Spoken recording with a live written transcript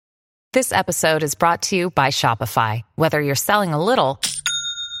This episode is brought to you by Shopify. Whether you're selling a little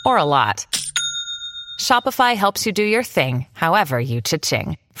or a lot, Shopify helps you do your thing, however you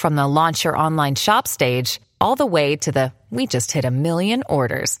cha-ching. From the launch your online shop stage, all the way to the we just hit 1 million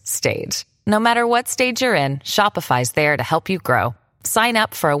orders stage. No matter what stage you're in, Shopify's there to help you grow. Sign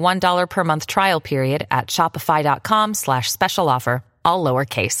up for a $1 per month trial period at shopify.com/special offer, all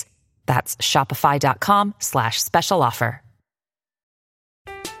lowercase. That's shopify.com/special offer.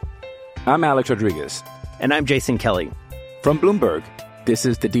 I'm Alex Rodriguez. And I'm Jason Kelly. From Bloomberg, this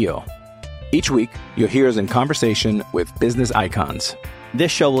is The Deal. Each week, you'll hear us in conversation with business icons.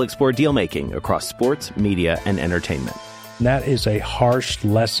 This show will explore deal-making across sports, media, and entertainment. That is a harsh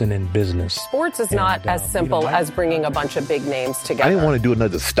lesson in business. Sports is not as simple as bringing a bunch of big names together. I didn't want to do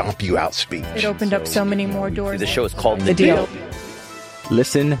another stomp you out speech. It opened up so many more doors. The show is called The Deal.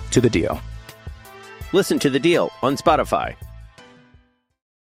 Listen to The Deal. Listen to The Deal on Spotify.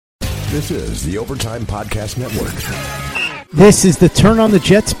 This is the Overtime Podcast Network. This is the Turn on the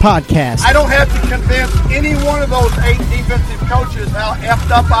Jets podcast. I don't have to convince any one of those 8 defensive coaches how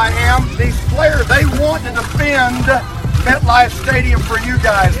effed up I am. These players, they want to defend MetLife Stadium for you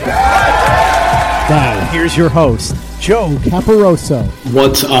guys. Now, here's your host, Joe Caporoso.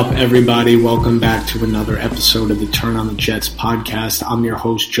 What's up, everybody? Welcome back to another episode of the Turn on the Jets podcast. I'm your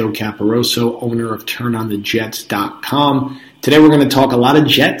host, Joe Caporoso, owner of TurnOnTheJets.com. Today we're going to talk a lot of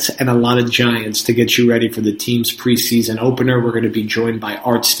Jets and a lot of Giants to get you ready for the team's preseason opener. We're going to be joined by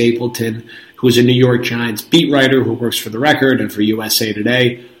Art Stapleton, who is a New York Giants beat writer who works for The Record and for USA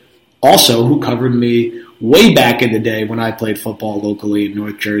Today. Also, who covered me way back in the day when I played football locally in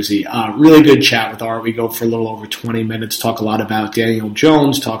North Jersey. Really good chat with Art. We go for a little over 20 minutes, talk a lot about Daniel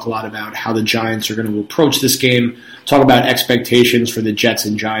Jones, talk a lot about how the Giants are going to approach this game, talk about expectations for the Jets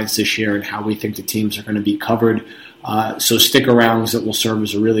and Giants this year and how we think the teams are going to be covered. So stick around because it will serve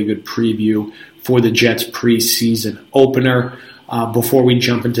as a really good preview for the Jets preseason opener. Before we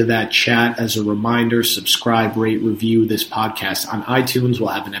jump into that chat, as a reminder, subscribe, rate, review this podcast on iTunes. We'll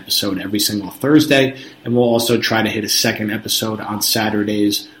have an episode every single Thursday, and we'll also try to hit a second episode on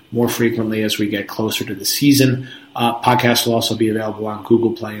Saturdays more frequently as we get closer to the season. Podcasts will also be available on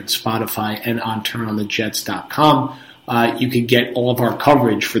Google Play and Spotify and on TurnOnTheJets.com. You can get all of our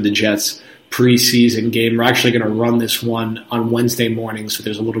coverage for the Jets preseason game. We're actually going to run this one on Wednesday morning, so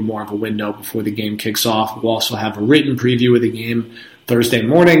there's a little more of a window before the game kicks off. We'll also have a written preview of the game Thursday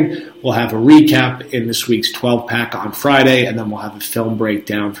morning. We'll have a recap in this week's 12-pack on Friday, and then we'll have a film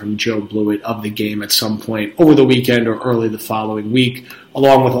breakdown from Joe Blewett of the game at some point over the weekend or early the following week,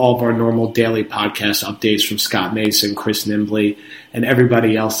 along with all of our normal daily podcast updates from Scott Mason, Chris Nimbley, and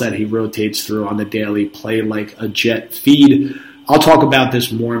everybody else that he rotates through on the daily Play Like a Jet feed. I'll talk about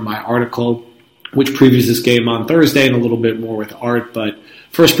this more in my article, which previews this game on Thursday, and a little bit more with Art. But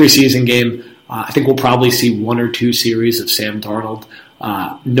first preseason game, I think we'll probably see 1 or 2 series of Sam Darnold.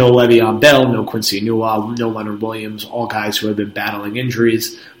 No Le'Veon Bell, no Quincy Newell, no Leonard Williams, all guys who have been battling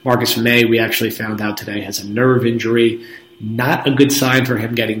injuries. Marcus May, we actually found out today, has a nerve injury. Not a good sign for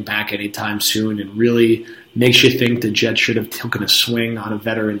him getting back anytime soon, and really makes you think the Jets should have taken a swing on a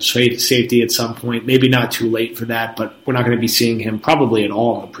veteran safety at some point. Maybe not too late for that, but we're not going to be seeing him probably at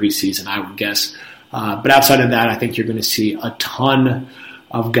all in the preseason, I would guess. But outside of that, I think you're going to see a ton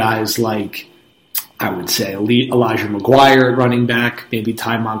of guys like, I would say, Elijah McGuire at running back, maybe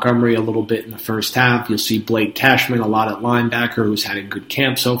Ty Montgomery a little bit in the first half. You'll see Blake Cashman a lot at linebacker, who's had a good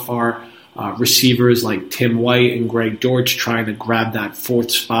camp so far. Receivers like Tim White and Greg Dortch trying to grab that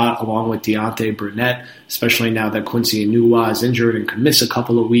 4th spot along with Deontay Burnett, especially now that Quincy Enunwa is injured and could miss a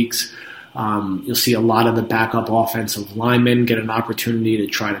couple of weeks. You'll see a lot of the backup offensive linemen get an opportunity to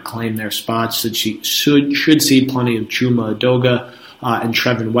try to claim their spots. Should see plenty of Chuma Adoga and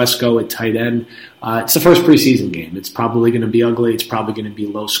Trevin Wesco at tight end. It's the first preseason game. It's probably going to be ugly. It's probably going to be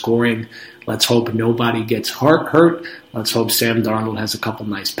low scoring. Let's hope nobody gets hurt. Let's hope Sam Darnold has a couple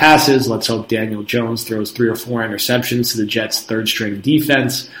nice passes. Let's hope Daniel Jones throws 3 or 4 interceptions to the Jets' third-string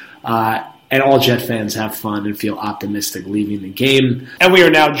defense. And all Jet fans have fun and feel optimistic leaving the game. And we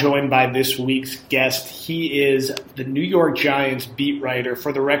are now joined by this week's guest. He is the New York Giants beat writer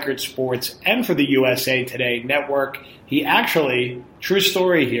for The Record Sports and for the USA Today network. He actually, true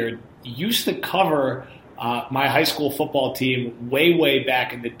story here, used to cover my high school football team way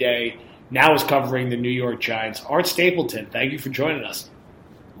back in the day. Now is covering the New York Giants. Art Stapleton, thank you for joining us.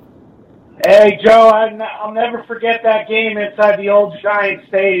 Hey, Joe, I'll never forget that game inside the old Giant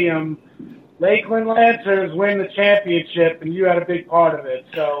Stadium. Lakeland Lancers win the championship, and you had a big part of it.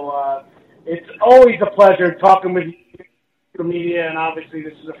 So it's always a pleasure talking with you media, and obviously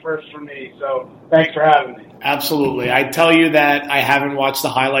this is a first for me, so thanks for having me. Absolutely. I tell you that I haven't watched the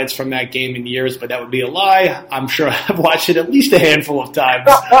highlights from that game in years, but that would be a lie. I'm sure I've watched it at least a handful of times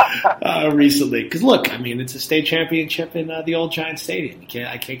recently. Because look, I mean, it's a state championship in the old Giant Stadium.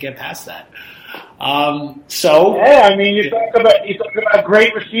 I can't get past that. Yeah, I mean, you talk about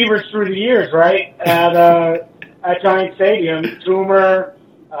great receivers through the years, right? At Giant Stadium, Toomer,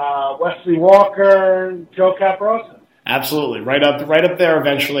 Wesley Walker, Joe Caparoso. Absolutely, right up there.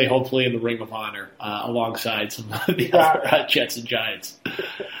 Eventually, hopefully, in the Ring of Honor, alongside some of the other Jets and Giants.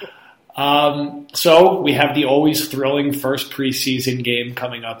 So we have the always thrilling first preseason game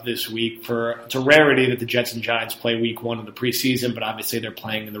coming up this week. It's a rarity that the Jets and Giants play week 1 of the preseason, but obviously they're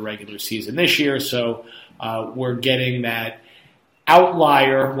playing in the regular season this year. So we're getting that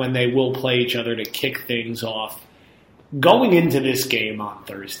outlier when they will play each other to kick things off. Going into this game on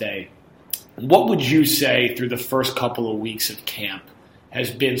Thursday, what would you say through the first couple of weeks of camp has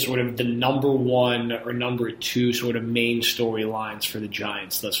been sort of the number 1 or number 2 sort of main storylines for the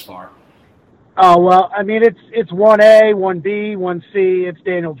Giants thus far? Oh, well, I mean, it's 1A, 1B, 1C. It's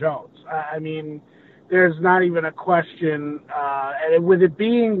Daniel Jones. I mean, there's not even a question. And with it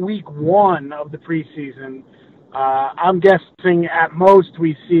being week 1 of the preseason, I'm guessing at most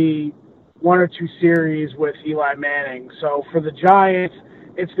we see 1 or 2 series with Eli Manning. So for the Giants,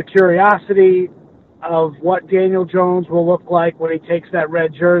 it's the curiosity of what Daniel Jones will look like when he takes that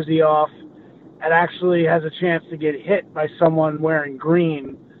red jersey off and actually has a chance to get hit by someone wearing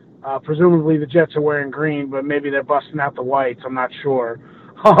green. Presumably the Jets are wearing green, but maybe they're busting out the whites. I'm not sure.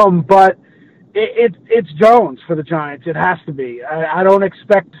 But it's Jones for the Giants. It has to be. I don't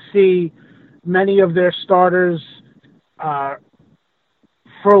expect to see many of their starters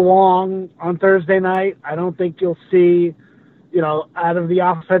for long on Thursday night. I don't think you'll see, out of the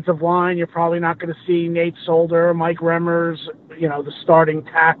offensive line, you're probably not going to see Nate Solder, Mike Remmers, the starting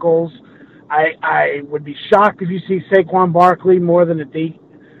tackles. I would be shocked if you see Saquon Barkley more than a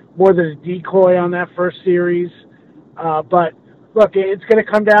decoy on that first series. But look, it's going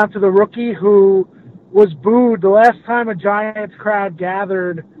to come down to the rookie who was booed the last time a Giants crowd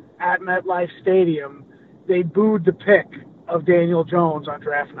gathered at MetLife Stadium. They booed the pick of Daniel Jones on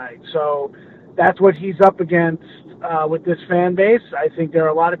draft night. So that's what he's up against with this fan base. I think there are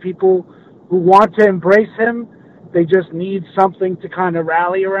a lot of people who want to embrace him. They just need something to kind of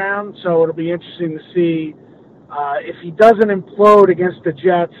rally around. So it'll be interesting to see if he doesn't implode against the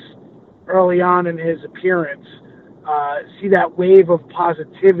Jets early on in his appearance, see that wave of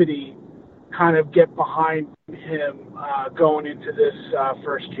positivity kind of get behind him going into this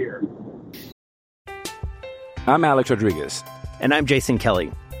first year. I'm Alex Rodriguez. And I'm Jason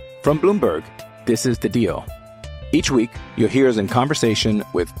Kelly. From Bloomberg, this is The Deal. Each week, you'll hear us in conversation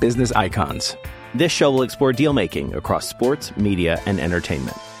with business icons. This show will explore deal-making across sports, media, and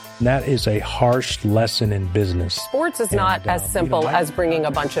entertainment. That is a harsh lesson in business. Sports is not as simple as bringing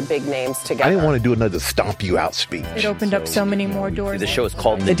a bunch of big names together. I didn't want to do another stomp you out speech. It opened up so many more doors. The show is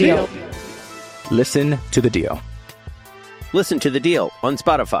called The Deal. Listen to The Deal. Listen to The Deal on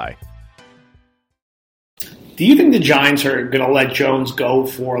Spotify. Do you think the Giants are going to let Jones go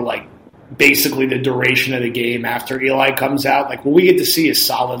for, basically the duration of the game after Eli comes out? Will we get to see a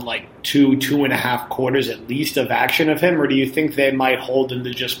solid, 2.5 quarters at least of action of him? Or do you think they might hold him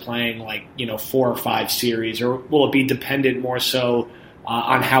to just playing, 4 or 5 series? Or will it be dependent more so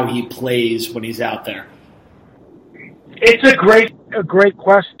on how he plays when he's out there? It's a great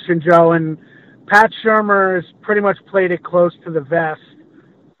question, Joe. And Pat Shurmur has pretty much played it close to the vest.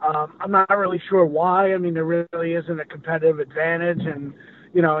 I'm not really sure why. I mean, there really isn't a competitive advantage. And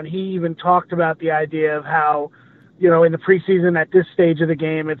he even talked about the idea of how, in the preseason at this stage of the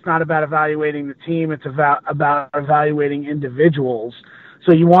game, it's not about evaluating the team. It's about evaluating individuals.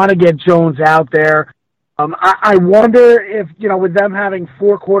 So you want to get Jones out there. I wonder if, with them having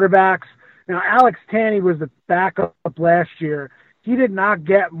 4 quarterbacks, Alex Tanney was the backup last year. He did not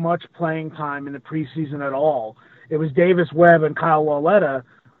get much playing time in the preseason at all. It was Davis Webb and Kyle Lauletta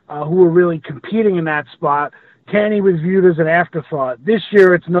who were really competing in that spot. Tanney was viewed as an afterthought. This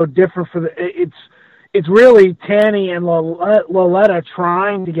year, it's no different it's really Tanney and Lauletta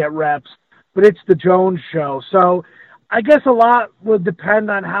trying to get reps, but it's the Jones show. So I guess a lot would depend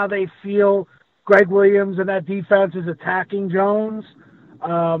on how they feel Greg Williams and that defense is attacking Jones.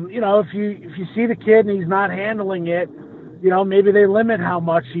 If you see the kid and he's not handling it, maybe they limit how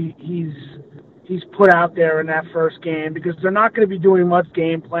much he's put out there in that first game, because they're not going to be doing much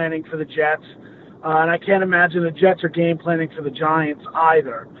game planning for the Jets. And I can't imagine the Jets are game planning for the Giants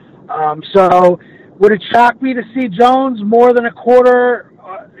either. So would it shock me to see Jones more than a quarter,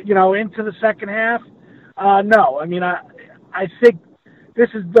 into the second half? No. I mean, I think this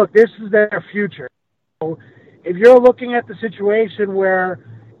is their future. So if you're looking at the situation where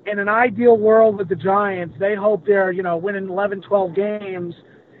in an ideal world with the Giants, they hope they're, winning 11, 12 games,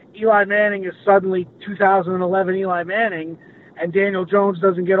 Eli Manning is suddenly 2011 Eli Manning, and Daniel Jones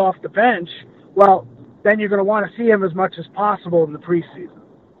doesn't get off the bench, well, then you're going to want to see him as much as possible in the preseason.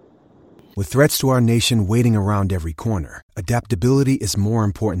 With threats to our nation waiting around every corner, adaptability is more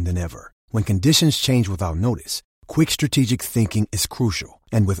important than ever. When conditions change without notice, quick strategic thinking is crucial.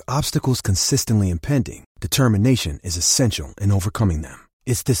 And with obstacles consistently impending, determination is essential in overcoming them.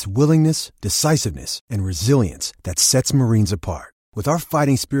 It's this willingness, decisiveness, and resilience that sets Marines apart. With our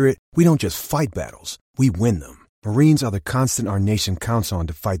fighting spirit, we don't just fight battles, we win them. Marines are the constant our nation counts on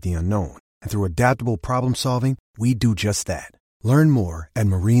to fight the unknown. And through adaptable problem solving, we do just that. Learn more at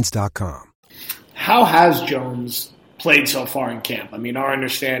Marines.com. How has Jones played so far in camp? I mean, our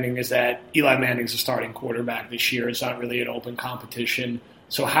understanding is that Eli Manning's a starting quarterback this year. It's not really an open competition.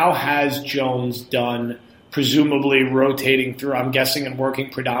 So how has Jones done, presumably rotating through, I'm guessing, and working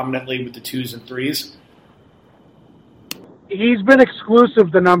predominantly with the 2s and 3s? He's been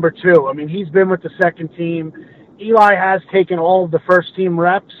exclusive to number 2. I mean, he's been with the second team. Eli has taken all of the first team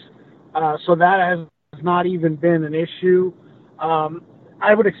reps, so that has not even been an issue.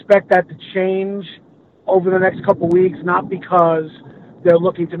 I would expect that to change over the next couple weeks, not because they're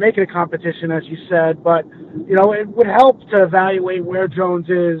looking to make it a competition, as you said, but, it would help to evaluate where Jones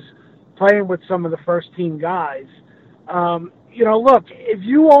is playing with some of the first-team guys. Look, if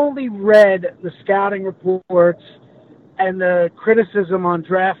you only read the scouting reports and the criticism on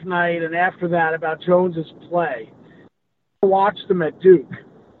draft night and after that about Jones's play, you watched them at Duke,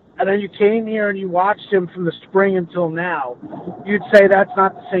 and then you came here and you watched him from the spring until now, you'd say that's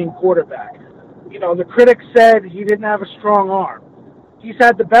not the same quarterback. The critics said he didn't have a strong arm. He's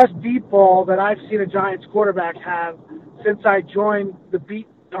had the best deep ball that I've seen a Giants quarterback have since I joined the beat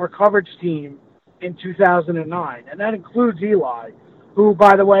our coverage team in 2009, and that includes Eli, who,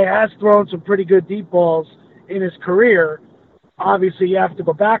 by the way, has thrown some pretty good deep balls in his career. Obviously, you have to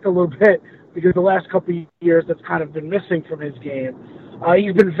go back a little bit because the last couple of years that's kind of been missing from his game.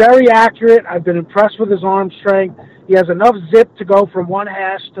 He's been very accurate. I've been impressed with his arm strength. He has enough zip to go from one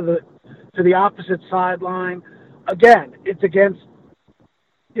hash to the opposite sideline. Again, it's against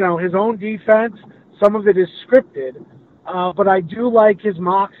his own defense. Some of it is scripted, but I do like his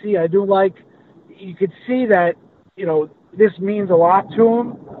moxie. I do like, you could see that this means a lot to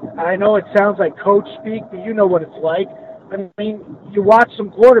him. I know it sounds like coach speak, but you know what it's like. I mean, you watch some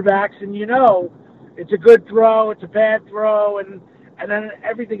quarterbacks and it's a good throw, it's a bad throw, and then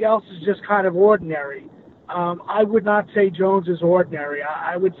everything else is just kind of ordinary. I would not say Jones is ordinary.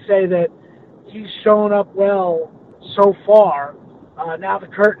 I would say that he's shown up well so far. Now the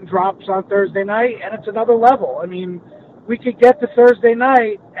curtain drops on Thursday night, and it's another level. I mean, we could get to Thursday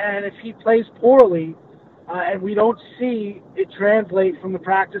night, and if he plays poorly, and we don't see it translate from the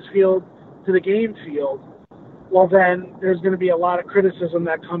practice field to the game field, well, then there's going to be a lot of criticism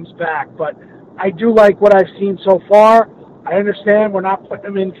that comes back. But I do like what I've seen so far. I understand we're not putting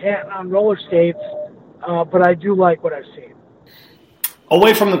him in Canton on roller skates, but I do like what I've seen.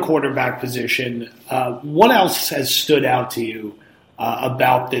 Away from the quarterback position, what else has stood out to you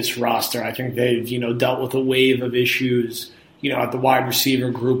about this roster? I think they've, dealt with a wave of issues, at the wide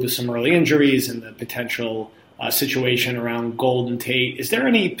receiver group with some early injuries and the potential situation around Golden Tate. Is there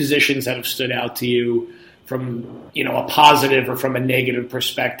any positions that have stood out to you from, a positive or from a negative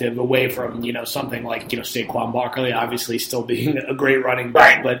perspective, away from, something like, Saquon Barkley obviously still being a great running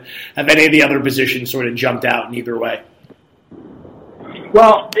back, but have any of the other positions sort of jumped out in either way?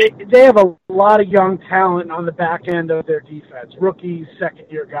 Well, they have a lot of young talent on the back end of their defense. Rookies,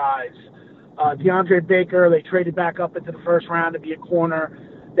 second-year guys. DeAndre Baker, they traded back up into the first round to be a corner.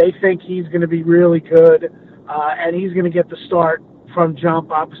 They think he's going to be really good, and he's going to get the start from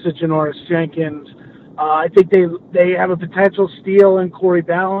jump opposite Janoris Jenkins. I think they have a potential steal in Corey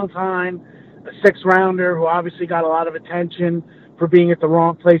Ballantyne, a sixth-rounder who obviously got a lot of attention for being at the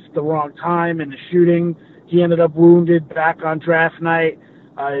wrong place at the wrong time in the shooting. He ended up wounded back on draft night.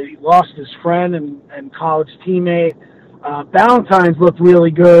 He lost his friend and college teammate. Ballantyne's looked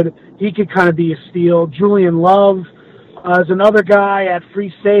really good. He could kind of be a steal. Julian Love is another guy at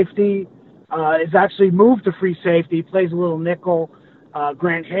free safety. Is actually moved to free safety. He plays a little nickel.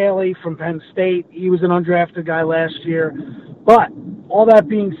 Grant Haley from Penn State. He was an undrafted guy last year. But all that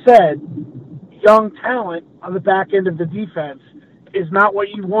being said, young talent on the back end of the defense is not what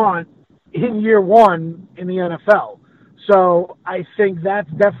you want in year one in the NFL. So I think that's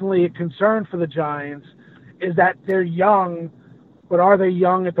definitely a concern for the Giants, is that they're young, but are they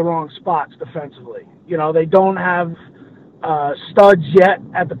young at the wrong spots defensively? They don't have studs yet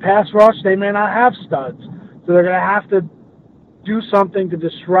at the pass rush. They may not have studs. So they're going to have to do something to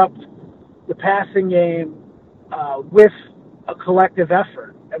disrupt the passing game with a collective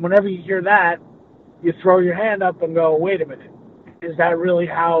effort. And whenever you hear that, you throw your hand up and go, wait a minute. Is that really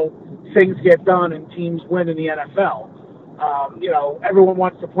how things get done and teams win in the NFL? Everyone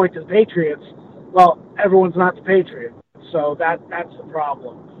wants to point to the Patriots. Well, everyone's not the Patriots. So that's the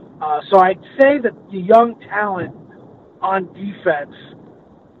problem. So I'd say that the young talent on defense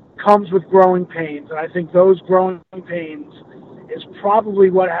comes with growing pains, and I think those growing pains is probably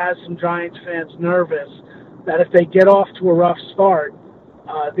what has some Giants fans nervous that if they get off to a rough start,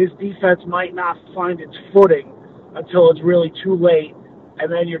 this defense might not find its footing until it's really too late,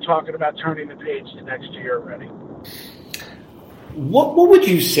 and then you're talking about turning the page to next year already. What would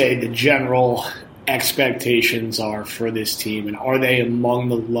you say the general expectations are for this team, and are they among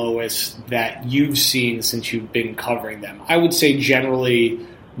the lowest that you've seen since you've been covering them? I would say generally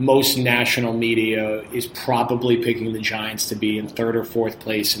most national media is probably picking the Giants to be in third or fourth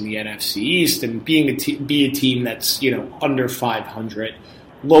place in the NFC East and be a team that's under 500.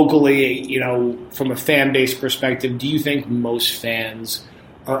 Locally, from a fan base perspective, do you think most fans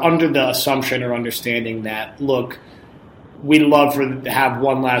are under the assumption or understanding that, look, we'd love to have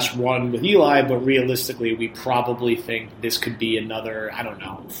one last run with Eli, but realistically, we probably think this could be another,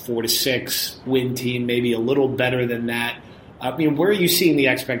 4 to 6 win team, maybe a little better than that. I mean, where are you seeing the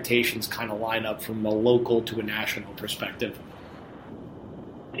expectations kind of line up from a local to a national perspective?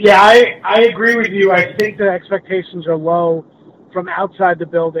 Yeah, I agree with you. I think the expectations are low from outside the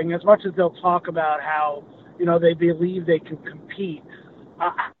building, as much as they'll talk about how, they believe they can compete.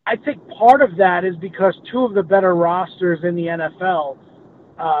 I think part of that is because two of the better rosters in the NFL,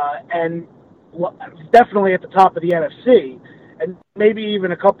 and definitely at the top of the NFC, and maybe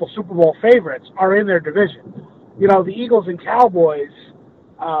even a couple Super Bowl favorites, are in their division. The Eagles and Cowboys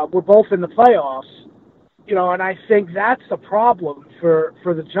were both in the playoffs, and I think that's the problem for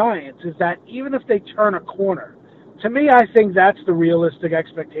the Giants, is that even if they turn a corner, to me, I think that's the realistic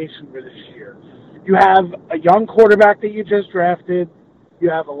expectation for this year. You have a young quarterback that you just drafted. You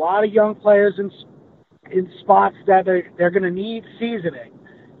have a lot of young players in spots that they're going to need seasoning.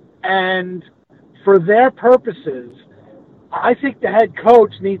 And for their purposes, I think the head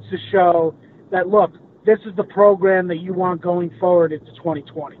coach needs to show that, look, this is the program that you want going forward into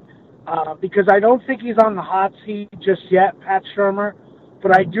 2020. Because I don't think he's on the hot seat just yet, Pat Shurmur,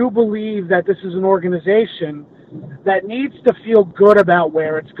 but I do believe that this is an organization that needs to feel good about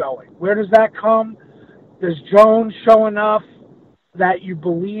where it's going. Where does that come? Does Jones show enough that you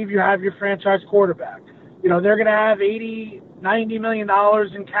believe you have your franchise quarterback? They're going to have $80-90 million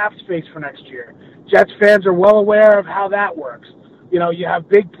in cap space for next year. Jets fans are well aware of how that works. You have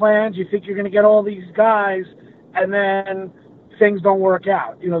big plans, you think you're going to get all these guys, and then things don't work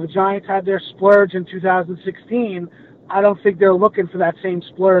out. The Giants had their splurge in 2016. I don't think they're looking for that same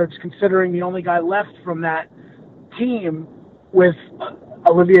splurge, considering the only guy left from that team with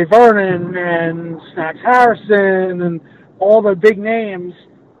Olivier Vernon and Snacks Harrison and all the big names,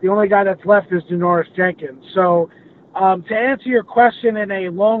 the only guy that's left is Janoris Jenkins. So to answer your question in a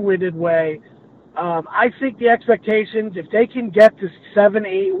long-winded way, I think the expectations, if they can get to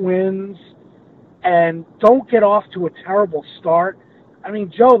 7-8 wins and don't get off to a terrible start. I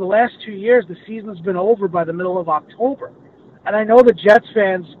mean, Joe, the last 2 years, the season's been over by the middle of October. And I know the Jets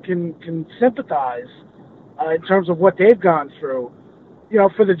fans can sympathize in terms of what they've gone through.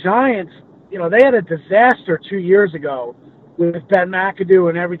 For the Giants, they had a disaster 2 years ago with Ben McAdoo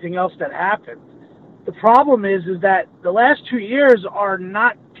and everything else that happened. The problem is that the last 2 years are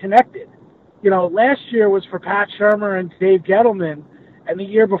not connected. Last year was for Pat Shurmur and Dave Gettleman, and the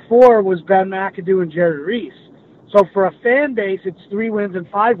year before was Ben McAdoo and Jerry Reese. So for a fan base, it's 3 wins and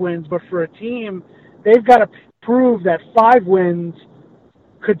 5 wins, but for a team, they've got to prove that 5 wins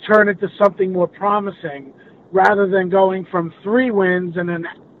could turn into something more promising rather than going from 3 wins and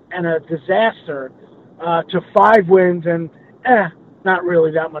a disaster to 5 wins and not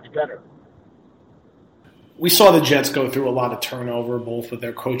really that much better. We saw the Jets go through a lot of turnover, both with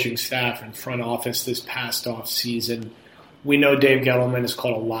their coaching staff and front office this past off season. We know Dave Gettleman has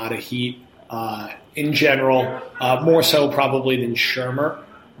caught a lot of heat in general, more so probably than Shurmur.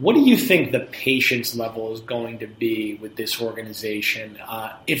 What do you think the patience level is going to be with this organization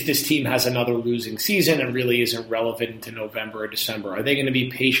if this team has another losing season and really isn't relevant into November or December? Are they going to be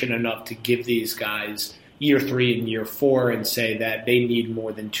patient enough to give these guys year 3 and year 4 and say that they need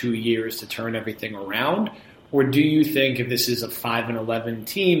more than 2 years to turn everything around? Or do you think if this is a 5-11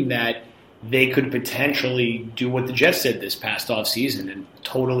 team that they could potentially do what the Jets did this past offseason and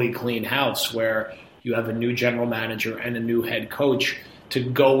totally clean house where you have a new general manager and a new head coach, to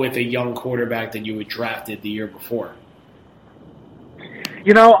go with a young quarterback that you had drafted the year before?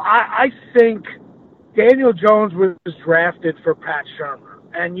 You know, I think Daniel Jones was drafted for Pat Shurmur.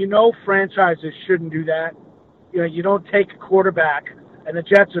 And you know franchises shouldn't do that. You know, you don't take a quarterback, and the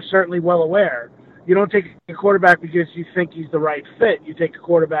Jets are certainly well aware, you don't take a quarterback because you think he's the right fit. You take a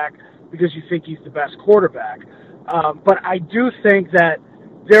quarterback because you think he's the best quarterback. But I do think that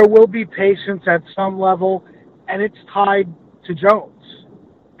there will be patience at some level, and it's tied to Jones.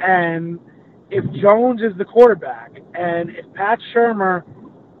 And if Jones is the quarterback, and if Pat Shurmur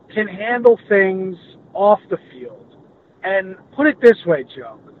can handle things off the field, and put it this way,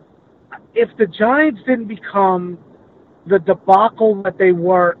 Joe, if the Giants didn't become the debacle that they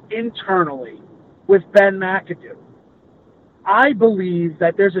were internally with Ben McAdoo, I believe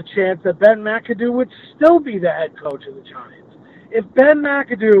that there's a chance that Ben McAdoo would still be the head coach of the Giants. If Ben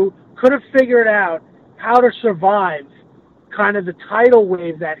McAdoo could have figured out how to survive kind of the tidal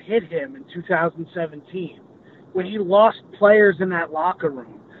wave that hit him in 2017, when he lost players in that locker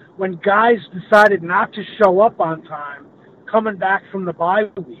room, when guys decided not to show up on time coming back from the bye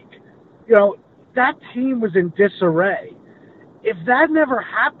week, you know, that team was in disarray. If that never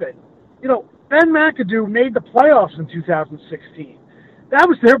happened, you know, Ben McAdoo made the playoffs in 2016. That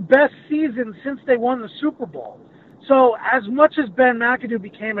was their best season since they won the Super Bowl. So as much as Ben McAdoo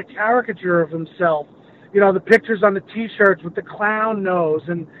became a caricature of himself, you know, the pictures on the T-shirts with the clown nose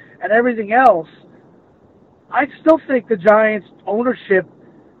and everything else, I still think the Giants ownership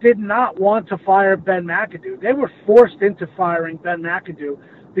did not want to fire Ben McAdoo. They were forced into firing Ben McAdoo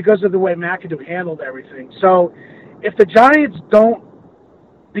because of the way McAdoo handled everything. So if the Giants don't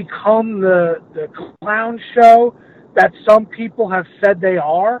become the clown show that some people have said they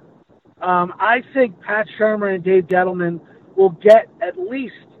are, I think Pat Shurmur and Dave Gettleman will get at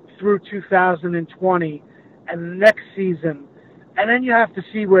least through 2020 and next season, and then you have to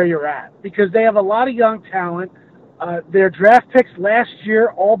see where you're at, because they have a lot of young talent. Their draft picks last year,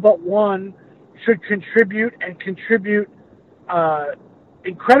 all but one, should contribute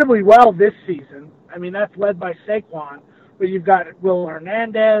incredibly well this season. I mean, that's led by Saquon, but you've got Will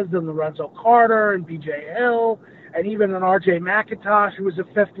Hernandez and Lorenzo Carter and B.J. Hill and even an R.J. McIntosh, who was a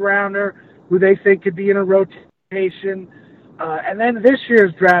fifth-rounder, who they think could be in a rotation. And then this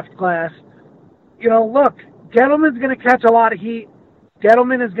year's draft class, you know, look, Gettleman's going to catch a lot of heat.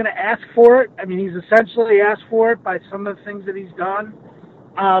 Gettleman is going to ask for it. I mean, he's essentially asked for it by some of the things that he's done.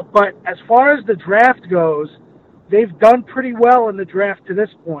 But as far as the draft goes, they've done pretty well in the draft to this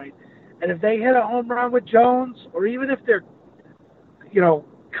point. And if they hit a home run with Jones, or even if they're, you know,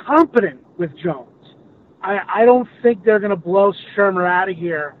 competent with Jones, I don't think they're going to blow Shurmur out of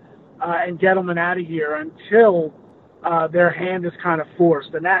here and Gettleman out of here until their hand is kind of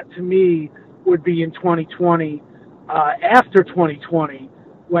forced. And that, to me, would be in 2020, after 2020,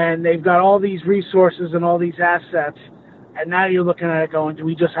 when they've got all these resources and all these assets, and now you're looking at it going, do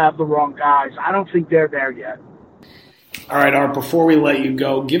we just have the wrong guys? I don't think they're there yet. All right, Art, before we let you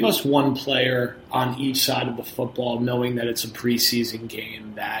go, give us one player on each side of the football, knowing that it's a preseason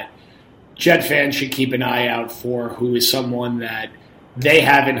game, that Jet fans should keep an eye out for, who is someone that they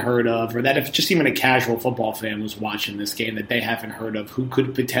haven't heard of, or that if just even a casual football fan was watching this game that they haven't heard of, who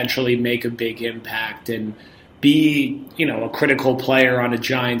could potentially make a big impact and be, you know, a critical player on a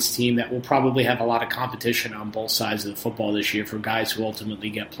Giants team that will probably have a lot of competition on both sides of the football this year for guys who ultimately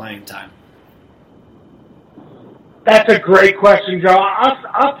get playing time? That's a great question, Joe.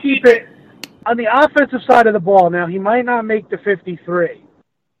 I'll keep it on the offensive side of the ball. Now, he might not make the 53.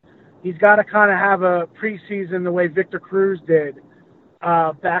 He's got to kind of have a preseason the way Victor Cruz did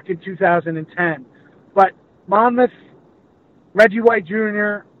back in 2010. But Monmouth, Reggie White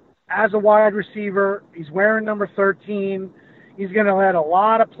Jr., as a wide receiver, he's wearing number 13. He's going to have a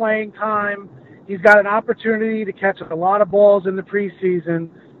lot of playing time. He's got an opportunity to catch a lot of balls in the preseason.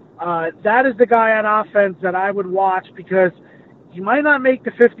 That is the guy on offense that I would watch, because he might not make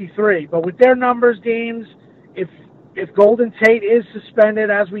the 53, but with their numbers games, if Golden Tate is suspended,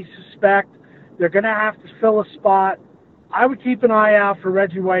 as we suspect, they're going to have to fill a spot. I would keep an eye out for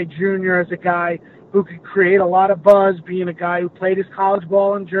Reggie White Jr. as a guy who could create a lot of buzz, being a guy who played his college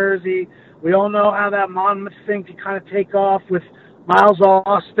ball in Jersey. We all know how that Monmouth thing could kind of take off with Miles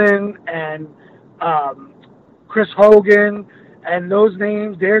Austin and Chris Hogan and those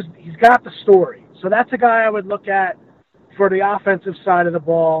names. He's got the story. So that's a guy I would look at for the offensive side of the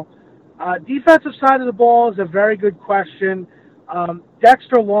ball. Defensive side of the ball is a very good question.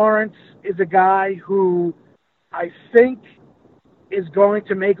 Dexter Lawrence is a guy who I think is going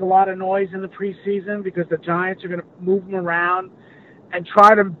to make a lot of noise in the preseason, because the Giants are going to move him around. and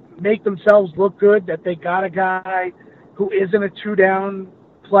try to make themselves look good that they got a guy who isn't a two-down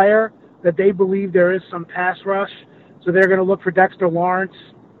player, that they believe there is some pass rush. So they're going to look for Dexter Lawrence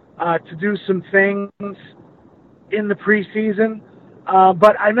to do some things in the preseason.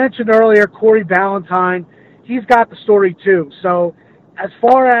 But I mentioned earlier Corey Ballantyne. He's got the story too. So as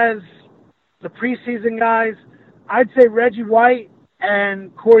far as the preseason guys, I'd say Reggie White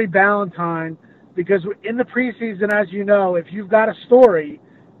and Corey Ballantyne, because in the preseason, as you know, if you've got a story,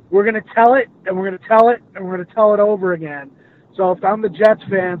 we're going to tell it, and we're going to tell it, and we're going to tell it over again. So if I'm the Jets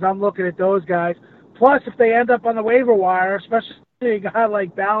fans, I'm looking at those guys. Plus, if they end up on the waiver wire, especially a guy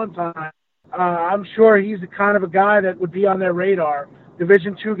like Ballantyne, I'm sure he's the kind of a guy that would be on their radar.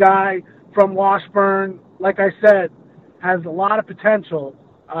 Division II guy from Washburn, like I said, has a lot of potential.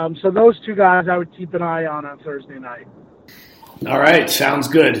 So those two guys I would keep an eye on Thursday night. All right, sounds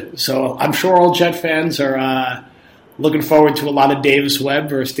good. So I'm sure all Jet fans are looking forward to a lot of Davis Webb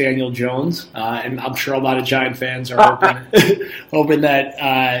versus Daniel Jones, and I'm sure a lot of Giant fans are hoping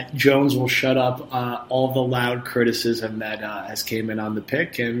that Jones will shut up all the loud criticism that has came in on the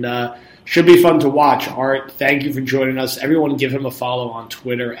pick, and should be fun to watch. Art, thank you for joining us. Everyone give him a follow on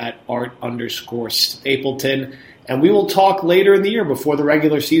Twitter at @Art_Stapleton. And we will talk later in the year before the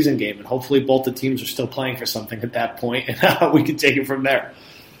regular season game. And hopefully both the teams are still playing for something at that point. And we can take it from there.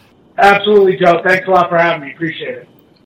 Absolutely, Joe. Thanks a lot for having me. Appreciate it.